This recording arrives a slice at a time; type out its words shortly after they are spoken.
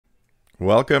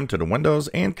Welcome to the Windows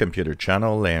and Computer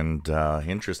channel, and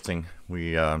interesting,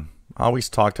 we always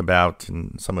talked about,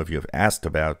 and some of you have asked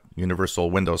about, Universal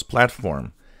Windows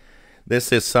Platform.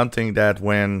 This is something that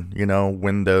when,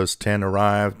 Windows 10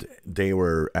 arrived, they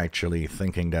were actually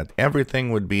thinking that everything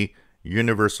would be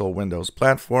Universal Windows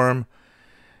Platform,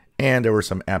 and there were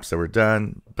some apps that were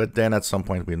done, but then at some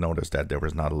point we noticed that there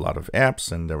was not a lot of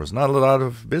apps, and there was not a lot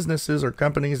of businesses or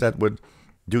companies that would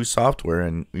do software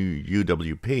in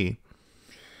UWP.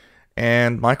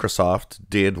 And Microsoft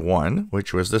did one,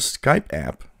 which was the Skype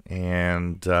app.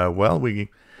 And,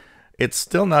 it's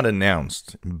still not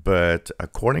announced, but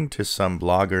according to some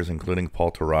bloggers, including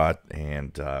Paul Thurrott,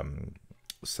 and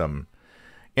some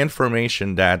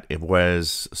information that it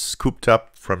was scooped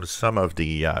up from some of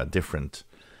the different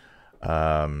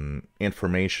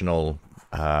informational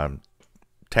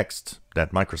text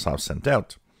that Microsoft sent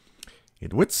out,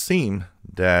 it would seem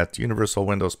that Universal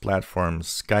Windows Platform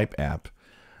Skype app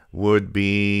would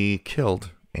be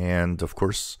killed. And of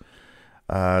course,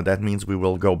 that means we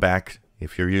will go back.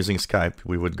 If you're using Skype,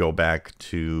 we would go back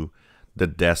to the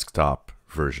desktop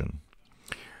version.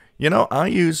 I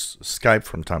use Skype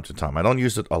from time to time. I don't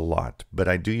use it a lot, but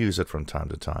I do use it from time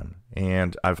to time.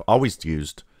 And I've always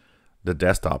used the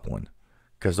desktop one,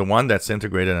 because the one that's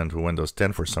integrated into Windows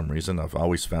 10 for some reason, I've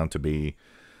always found to be,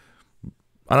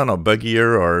 I don't know,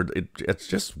 buggier, or it's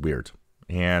just weird.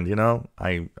 And,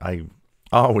 I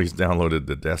always downloaded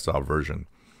the desktop version.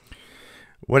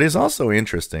 What is also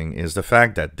interesting is the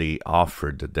fact that they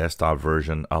offered the desktop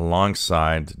version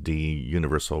alongside the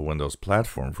Universal Windows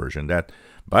Platform version that,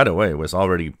 by the way, was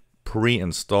already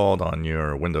pre-installed on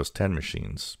your Windows 10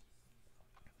 machines.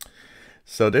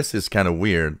 So this is kind of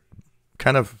weird,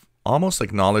 kind of almost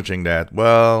acknowledging that,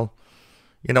 well,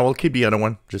 we'll keep the other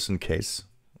one just in case.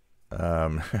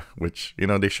 Which,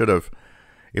 they should have,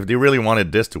 if they really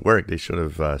wanted this to work, they should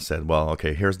have said, well,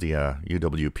 okay, here's the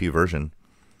UWP version,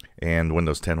 and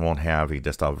Windows 10 won't have a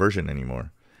desktop version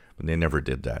anymore. But they never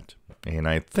did that. And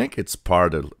I think it's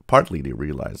partly they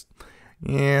realized,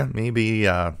 yeah,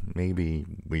 maybe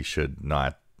we should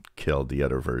not kill the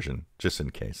other version, just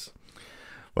in case.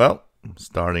 Well,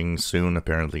 starting soon,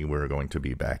 apparently, we're going to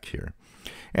be back here.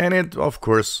 And it, of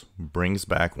course, brings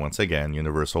back, once again,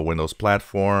 Universal Windows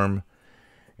Platform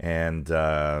and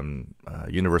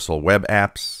Universal Web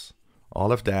Apps,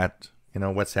 all of that,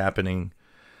 what's happening.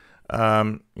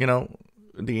 The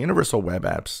Universal Web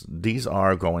Apps, these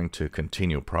are going to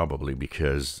continue probably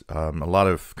because a lot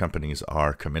of companies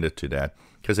are committed to that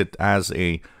because it has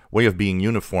a way of being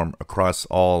uniform across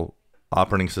all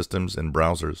operating systems and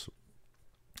browsers.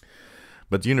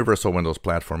 But Universal Windows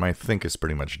Platform, I think, is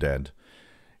pretty much dead.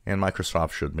 And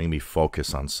Microsoft should maybe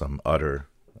focus on some other,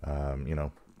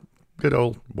 good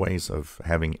old ways of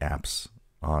having apps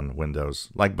on Windows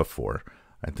like before.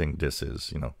 I think this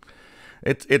is,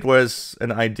 it was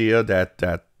an idea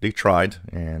that they tried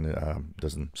and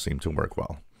doesn't seem to work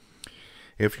well.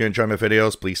 If you enjoy my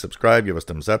videos, please subscribe, give us a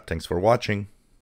thumbs up. Thanks for watching.